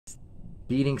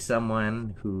beating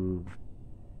someone who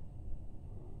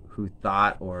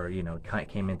thought, or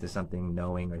came into something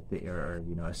knowing or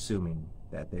assuming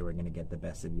that they were going to get the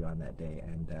best of you on that day.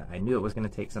 And I knew it was going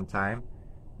to take some time,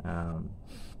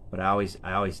 but I always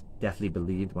definitely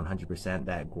believed 100%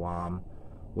 that Guam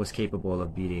was capable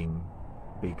of beating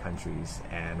big countries,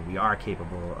 and we are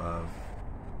capable of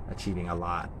achieving a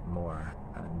lot more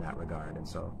in that regard. And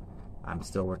so I'm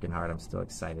still working hard. I'm still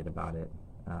excited about it.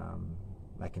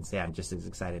 I can say I'm just as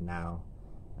excited now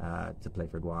to play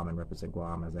for Guam and represent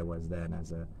Guam as I was then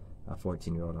as a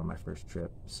 14-year-old on my first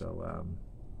trip. So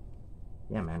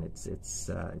yeah, man, it's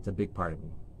a big part of me,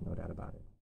 no doubt about it.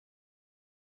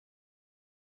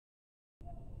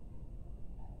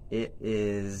 It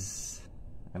is,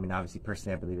 I mean, obviously,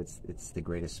 personally, I believe it's the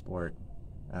greatest sport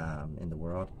in the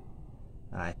world.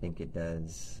 I think it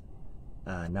does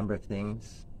a number of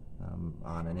things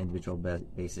on an individual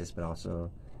basis, but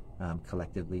also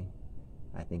collectively.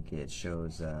 I think it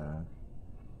shows a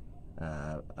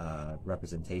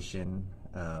representation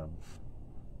of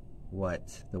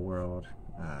what the world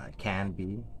can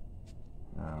be.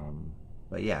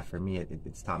 But yeah, for me,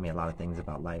 it's taught me a lot of things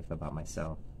about life, about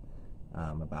myself,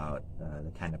 about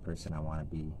the kind of person I want to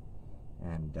be.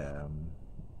 And,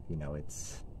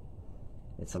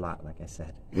 it's a lot, like I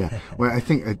said. Yeah. Well, I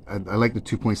think I like the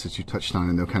 2 points that you touched on,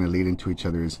 and they'll kind of lead into each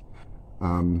other.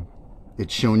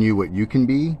 It's shown you what you can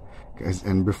be.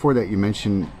 And before that, you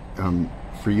mentioned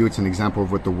for you, it's an example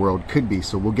of what the world could be.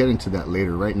 So we'll get into that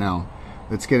later. Right now,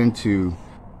 let's get into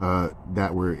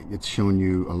that, where it's shown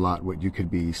you a lot what you could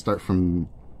be. Start from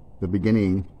the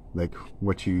beginning, like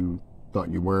what you thought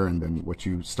you were, and then what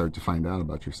you start to find out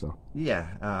about yourself. Yeah.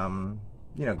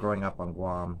 Growing up on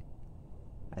Guam,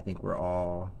 I think we're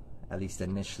all, at least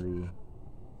initially,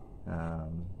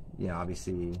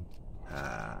 obviously,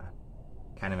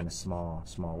 kind of in a small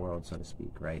world, so to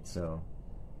speak, right? So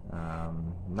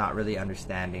not really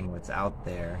understanding what's out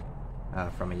there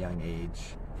from a young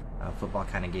age. Football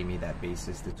kind of gave me that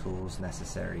basis, the tools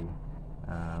necessary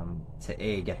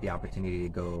to get the opportunity to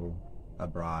go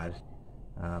abroad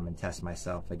and test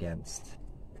myself against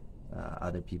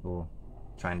other people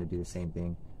trying to do the same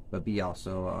thing, but B,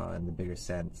 also in the bigger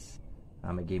sense,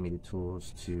 it gave me the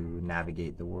tools to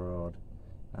navigate the world,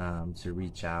 to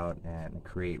reach out and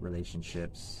create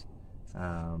relationships,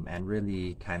 and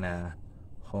really kind of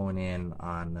hone in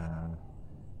on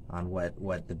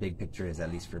what the big picture is,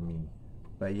 at least for me.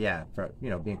 But yeah,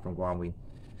 being from Guam,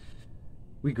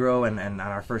 we grow, and on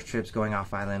our first trips going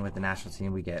off island with the national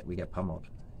team, we get pummeled,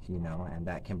 and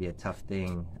that can be a tough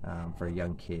thing for a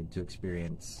young kid to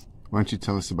experience. Why don't you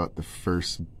tell us about the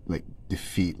first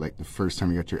defeat, like the first time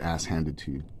you got your ass handed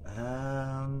to you?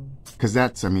 Because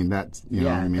that's, what I mean.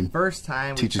 The first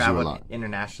time we traveled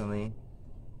internationally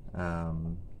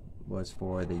was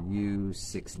for the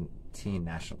U16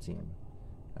 national team.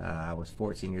 I was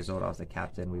 14 years old. I was the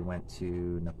captain. We went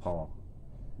to Nepal.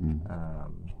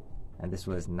 And this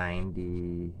was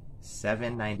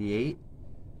 97, 98.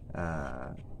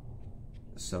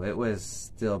 So it was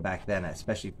still back then,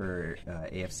 especially for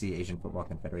AFC, Asian Football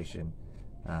Confederation,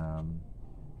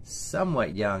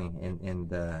 somewhat young in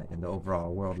the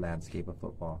overall world landscape of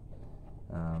football.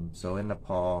 So in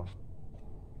Nepal,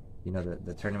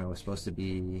 the tournament was supposed to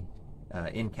be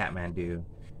in Kathmandu,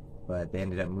 but they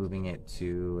ended up moving it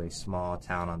to a small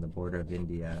town on the border of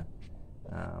India.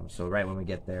 So right when we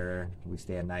get there, we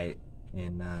stay a night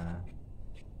in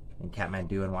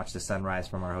Kathmandu and watch the sunrise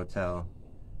from our hotel.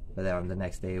 But then on the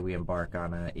next day, we embark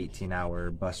on an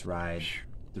 18-hour bus ride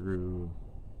through,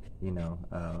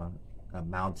 a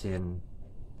mountain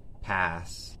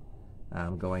pass,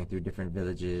 going through different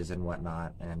villages and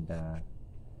whatnot. And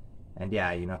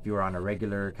yeah, if you were on a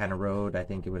regular kind of road, I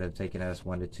think it would have taken us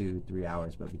 1 to 2, 3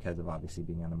 hours. But because of obviously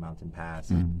being on a mountain pass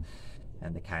and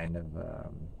the kind of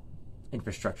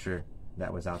infrastructure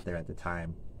that was out there at the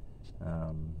time,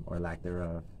 or lack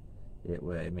thereof,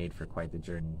 it made for quite the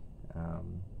journey.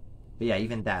 But yeah,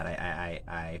 even that,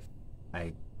 I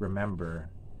remember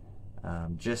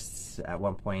just at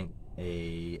one point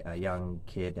a young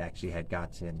kid actually had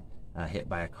gotten hit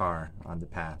by a car on the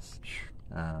pass.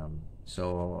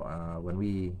 So when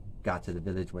we got to the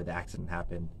village where the accident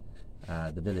happened,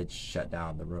 the village shut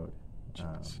down the road.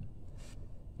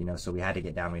 So we had to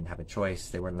get down. We didn't have a choice.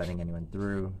 They weren't letting anyone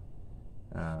through.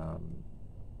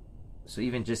 So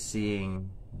even just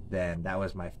seeing then, that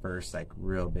was my first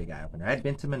real big eye opener. I had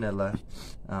been to Manila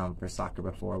for soccer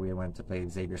before. We went to play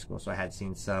Xavier School, so I had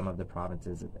seen some of the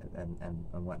provinces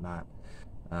and whatnot.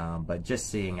 But just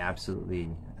seeing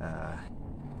absolutely,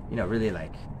 really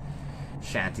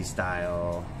shanty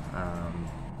style,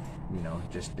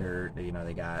 just dirt. They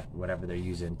got whatever they're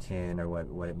using, tin or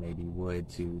what it may be, wood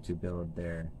to build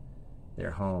their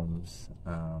homes.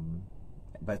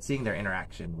 But seeing their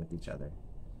interaction with each other,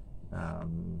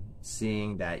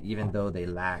 seeing that even though they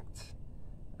lacked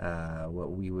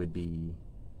what we would be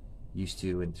used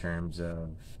to in terms of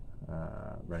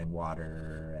running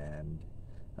water and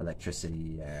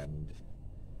electricity and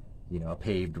a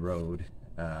paved road,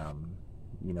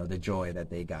 the joy that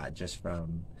they got just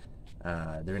from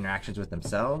their interactions with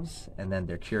themselves, and then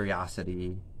their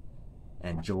curiosity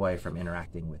and joy from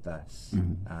interacting with us.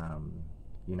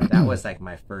 That was like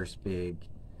my first big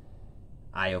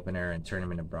eye-opener and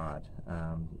tournament abroad.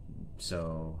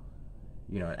 So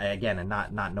again, and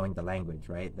not knowing the language,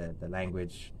 right? The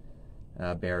language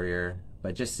barrier,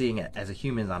 but just seeing it as a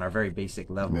humans on our very basic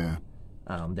level. Yeah.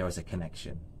 There was a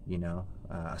connection,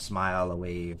 a smile, a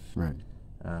wave. Right.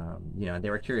 They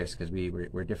were curious because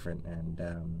we're different.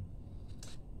 And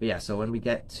but yeah, so when we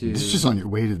get to, it's just on your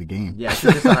way to the game. Yeah, it's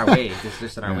just on our way,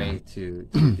 just on our way to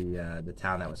the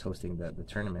town that was hosting the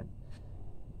tournament.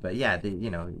 But yeah,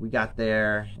 we got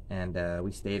there, and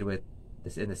we stayed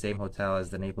in the same hotel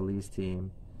as the Nepalese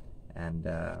team, and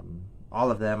all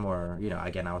of them were,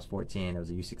 again, I was 14. It was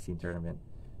a U16 tournament.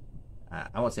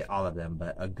 I won't say all of them,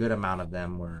 but a good amount of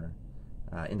them were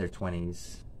in their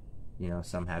 20s.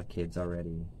 Some have kids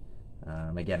already.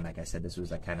 Again, like I said, this was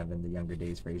like kind of in the younger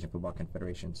days for Asian Football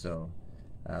Confederation, so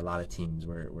a lot of teams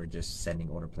were just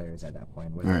sending older players at that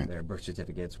point, whether their birth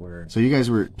certificates were. So you guys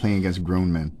were playing against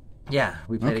grown men. Yeah,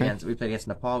 we played against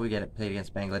Nepal. We played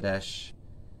against Bangladesh,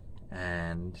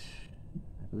 and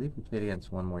I believe we played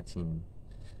against one more team.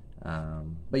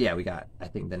 But yeah, I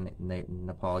think the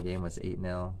Nepal game was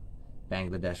 8-0.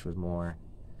 Bangladesh was more,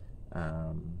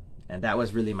 and that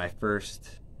was really my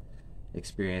first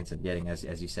experience of getting,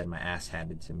 as you said, my ass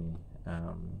handed to me.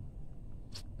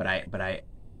 But I,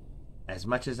 as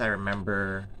much as I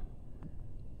remember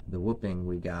the whooping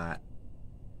we got,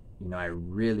 I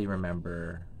really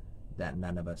remember that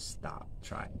none of us stopped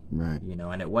trying. Right.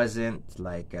 And it wasn't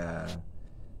like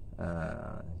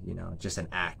just an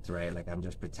act, right? Like I'm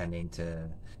just pretending to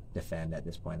defend at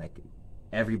this point. Like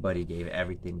everybody gave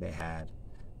everything they had,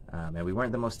 and we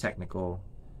weren't the most technical,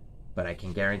 but I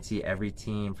can guarantee every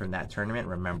team from that tournament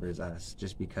remembers us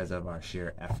just because of our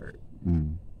sheer effort.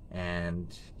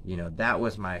 And that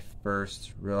was my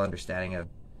first real understanding of,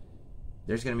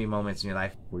 there's going to be moments in your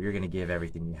life where you're going to give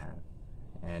everything you have,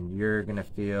 and you're going to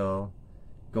feel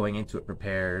going into it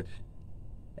prepared,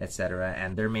 etc.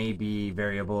 And there may be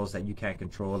variables that you can't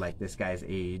control, like this guy's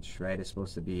age, right? It's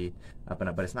supposed to be up and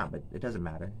up, but it's not. But it doesn't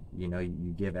matter.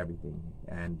 You give everything.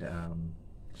 And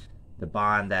the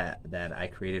bond that I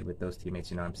created with those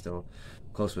teammates, I'm still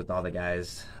close with all the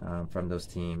guys from those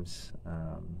teams.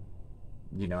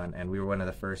 And we were one of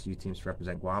the first U teams to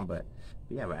represent Guam. But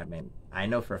yeah, I mean, I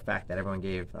know for a fact that everyone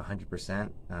gave 100%.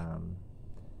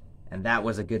 And that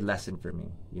was a good lesson for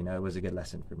me. It was a good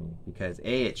lesson for me because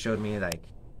it showed me like,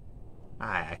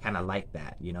 I kind of like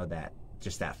that, that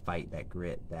just that fight, that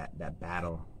grit, that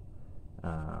battle.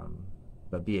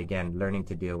 But again, learning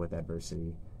to deal with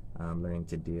adversity, learning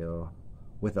to deal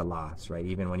with a loss, right?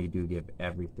 Even when you do give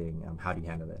everything, how do you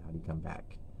handle it? How do you come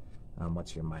back?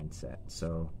 What's your mindset?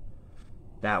 So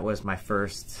that was my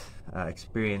first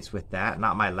experience with that.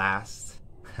 Not my last,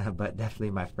 but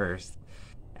definitely my first.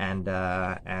 And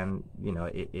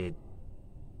it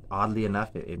oddly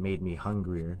enough, it made me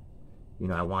hungrier.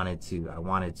 I wanted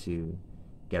to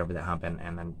get over that hump,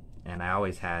 and I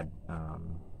always had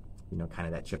kind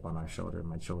of that chip on my shoulder,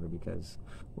 because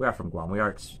we are from Guam. We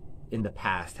are in the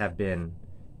past have been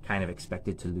kind of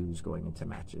expected to lose going into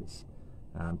matches.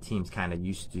 Teams kind of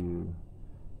used to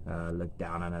look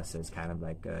down on us as kind of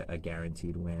like a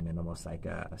guaranteed win, and almost like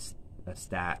a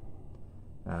stat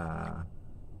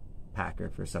packer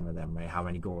for some of them, right? How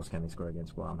many goals can they score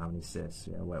against Guam? How many assists?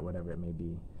 Whatever it may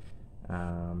be.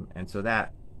 And so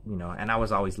that, and I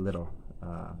was always little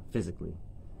physically.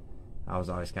 I was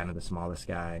always kind of the smallest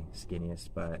guy, skinniest,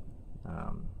 but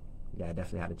yeah, I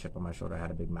definitely had a chip on my shoulder. I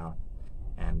had a big mouth,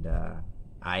 and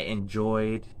I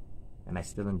enjoyed, and I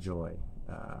still enjoy,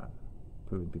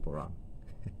 proving people wrong.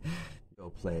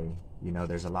 Go play.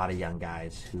 There's a lot of young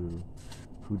guys who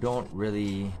don't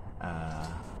really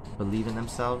believe in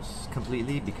themselves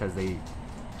completely because they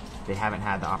haven't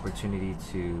had the opportunity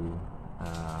to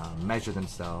measure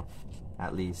themselves,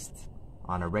 at least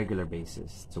on a regular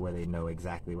basis, to where they know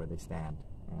exactly where they stand.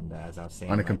 And as I was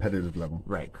saying, on a competitive level,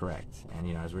 right? Correct. And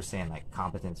as we're saying, like,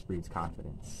 competence breeds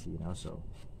confidence. So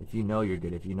if you're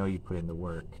good, if you put in the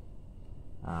work,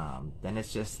 then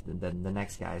it's just the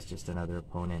next guy is just another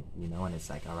opponent. And it's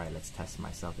like, all right, let's test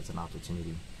myself. It's an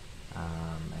opportunity.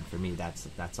 And for me,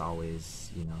 that's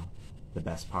always, you know, the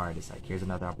best part. It's like, here's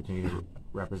another opportunity to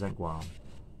represent Guam,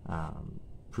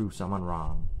 prove someone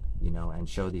wrong, you know, and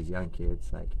show these young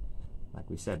kids, like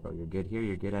we said, bro, you're good here,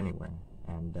 you're good anywhere.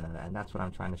 And that's what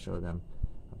I'm trying to show them.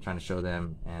 I'm trying to show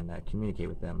them and communicate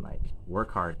with them, like,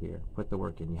 work hard here, put the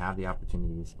work in, you have the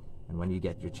opportunities, and when you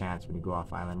get your chance, when you go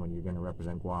off island, when you're going to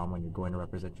represent Guam, when you're going to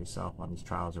represent yourself on these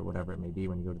trials or whatever it may be,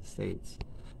 when you go to the States,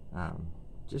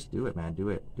 just do it, man. Do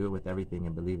it with everything,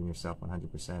 and believe in yourself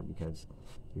 100%, because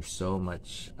you're so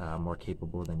much more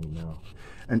capable than you know.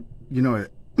 And you know,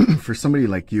 for somebody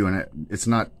like you, and it's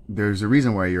not, there's a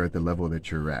reason why you're at the level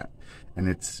that you're at, and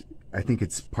I think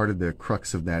it's part of the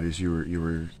crux of that is you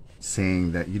were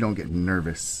saying that you don't get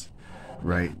nervous,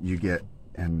 right? You get,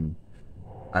 and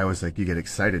I was like, you get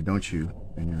excited, don't you?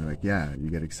 And you're like, yeah, you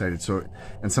get excited. So,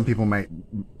 and some people might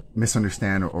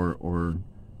misunderstand or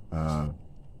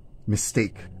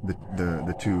mistake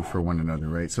the two for one another,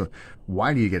 right? So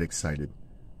why do you get excited?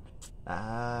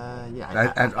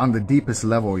 Yeah. On the deepest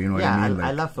level, you know what I mean?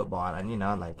 I love football, and you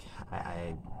know, like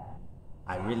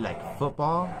I really like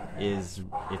football. It's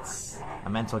a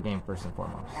mental game first and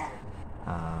foremost.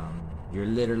 You're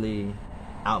literally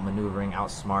outmaneuvering,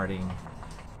 outsmarting,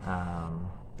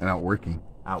 and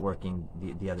outworking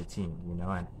the other team, you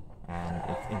know, and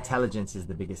intelligence is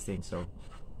the biggest thing. So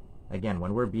again,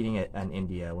 when we're beating an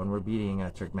India, when we're beating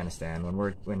Turkmenistan, when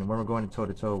we're going toe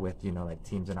to toe with, you know, like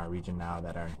teams in our region now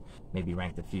that are maybe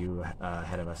ranked a few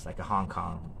ahead of us, like a Hong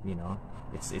Kong, you know,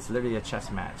 it's literally a chess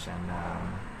match, and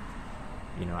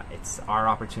you know, it's our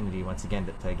opportunity once again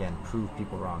to again prove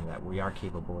people wrong, that we are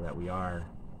capable, that we are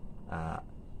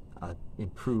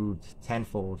improved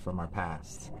tenfold from our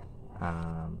past,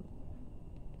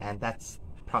 and that's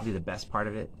probably the best part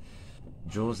of it.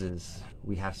 Jules, is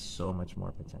we have so much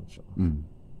more potential.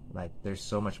 Like, there's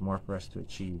so much more for us to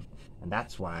achieve, and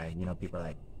that's why, you know, people are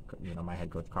like, you know, my head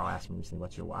coach Carl asked me recently,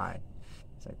 what's your why?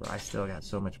 It's like, bro, I still got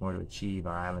so much more to achieve.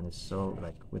 Our island is so,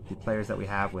 like, with the players that we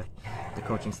have, with the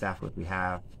coaching staff that we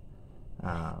have,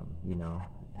 you know,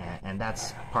 and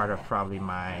that's part of probably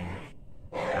my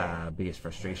biggest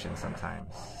frustration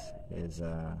sometimes, is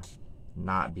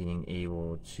not being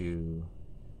able to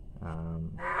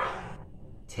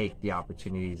take the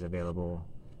opportunities available,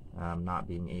 not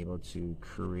being able to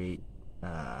create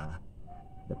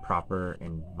the proper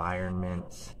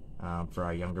environment for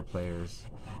our younger players,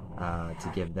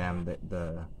 to give them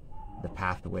the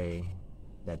pathway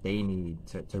that they need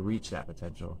to reach that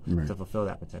potential, right, to fulfill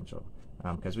that potential,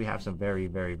 because we have some very,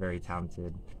 very, very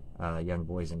talented young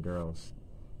boys and girls,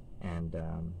 and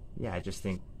yeah, I just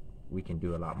think we can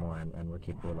do a lot more, and we're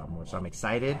capable of a lot more. So I'm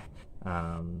excited,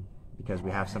 because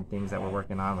we have some things that we're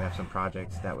working on. We have some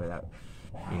projects that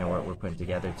you know, we're putting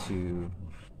together to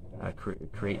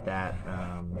create that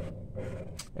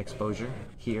exposure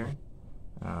here,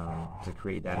 to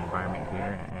create that environment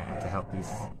here, and to help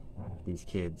these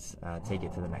kids take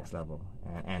it to the next level,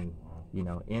 and you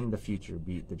know, in the future,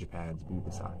 beat the Japans, beat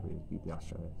the South Koreas, beat the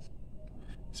Australians.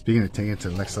 Speaking of taking it to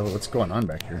the next level, what's going on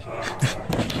back here?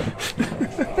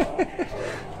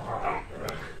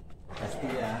 That's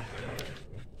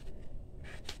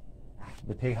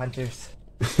the pig hunters.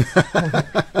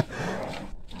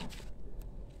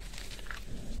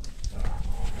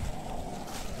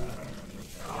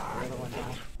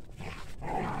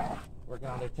 Working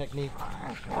on their technique.